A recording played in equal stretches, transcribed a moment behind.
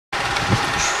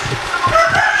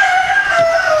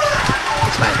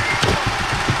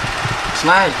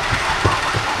Smile.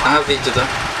 Video to.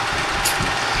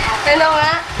 Ano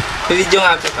nga? Video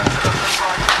nga kita.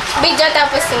 Video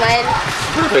tapos smile.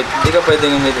 Bakit? Hindi ka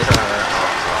pwedeng umito sa camera.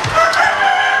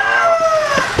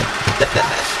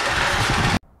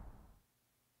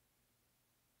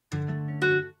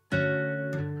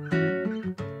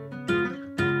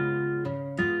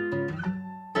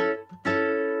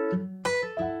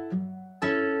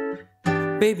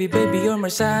 Baby, baby, you're my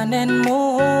sun and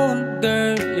moon.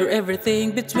 Girl, you're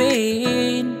everything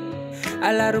between.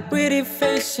 A lot of pretty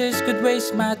faces could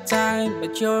waste my time,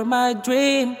 but you're my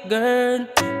dream, girl.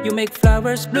 You make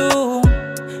flowers bloom.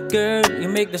 Girl,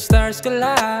 you make the stars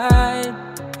collide.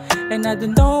 And I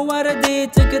don't know what I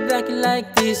did to get lucky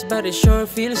like this, but it sure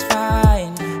feels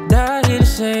fine. Dahil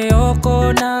sa'yo ko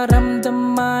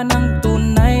naramdaman ang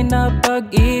tunay na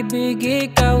pag-ibig.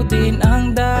 Ikaw din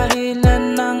ang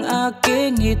dahilan ng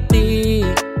aking ngiti.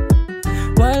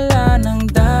 Wala nang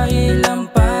dahilan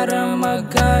para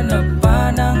maghanap pa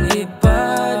ng iba.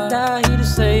 Dahil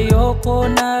sa'yo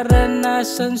ko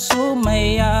naranasan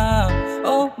sumaya.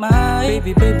 Oh my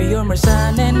baby, baby, you're my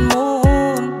sun and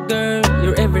moon. Girl,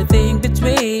 you're everything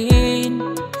between.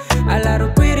 A lot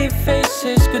of pretty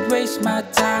faces could waste my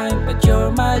time, but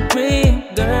you're my dream,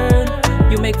 girl.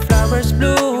 You make flowers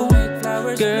bloom.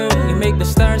 Girl, you make the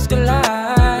stars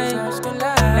collide.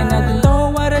 And I don't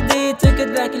know what I did to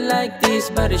get lucky like this,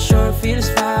 but it sure feels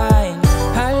fine.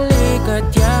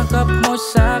 Halika't yakap mo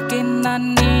sa'kin na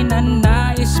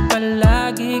ninanais.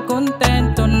 Palagi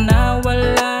kontento na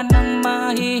wala nang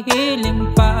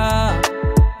mahihiling pa.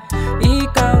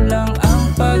 Ikaw lang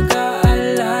ang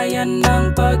pag-aalayan ng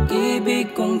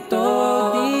pag-ibig kong to.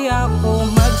 Di ako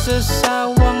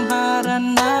magsasawang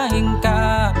haranahin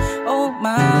ka. Oh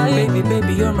my baby,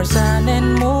 baby, you're my sun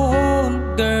and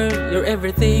moon. Girl, you're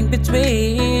everything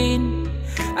between.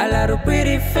 A lot of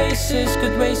pretty faces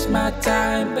could waste my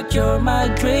time, but you're my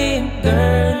dream,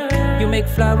 girl. You make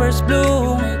flowers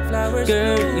bloom.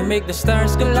 Girl, you make the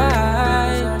stars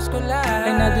collide.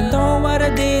 And I don't know what I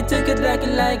did to get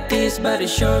lucky like this, but it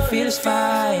sure feels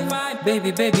fine. Baby,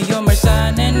 baby, you're my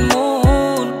sun and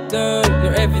moon. Girl,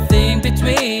 you're everything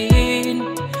between.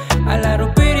 A lot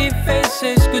of pretty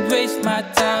faces could waste my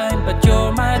time, but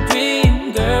you're my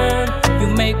dream, girl. You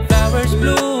make flowers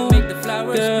bloom.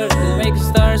 Girl, you make the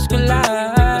stars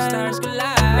collide.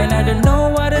 And I don't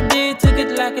know what I did to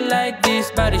get lucky like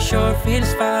this, but it sure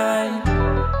feels fine.